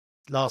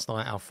last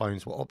night our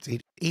phones were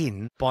opted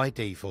in by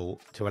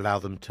default to allow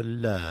them to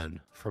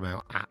learn from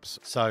our apps.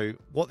 So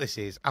what this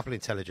is, Apple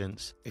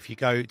Intelligence, if you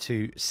go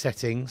to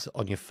settings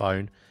on your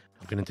phone,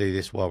 I'm going to do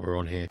this while we're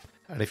on here.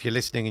 And if you're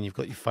listening and you've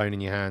got your phone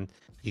in your hand,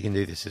 you can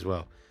do this as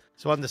well.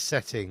 So under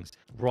settings,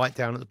 right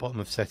down at the bottom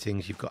of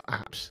settings, you've got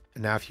apps.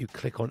 And now if you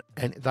click on,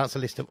 that's a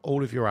list of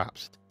all of your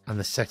apps and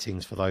the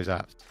settings for those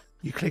apps.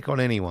 You click on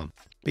any one,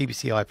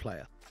 BBC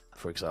iPlayer,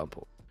 for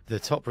example. The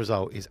top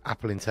result is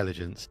Apple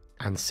Intelligence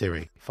and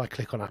Siri. If I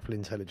click on Apple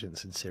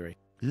Intelligence and Siri,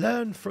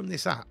 learn from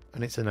this app,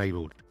 and it's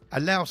enabled.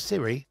 Allow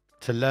Siri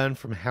to learn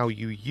from how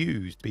you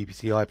use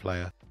BBC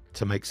iPlayer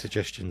to make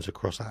suggestions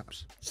across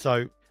apps.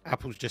 So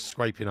Apple's just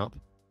scraping up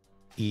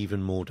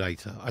even more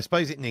data. I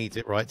suppose it needs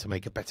it, right, to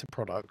make a better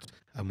product.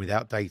 And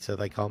without data,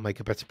 they can't make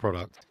a better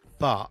product.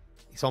 But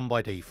it's on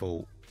by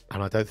default,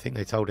 and I don't think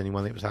they told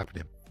anyone it was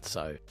happening.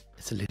 So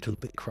it's a little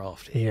bit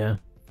crafty. Yeah.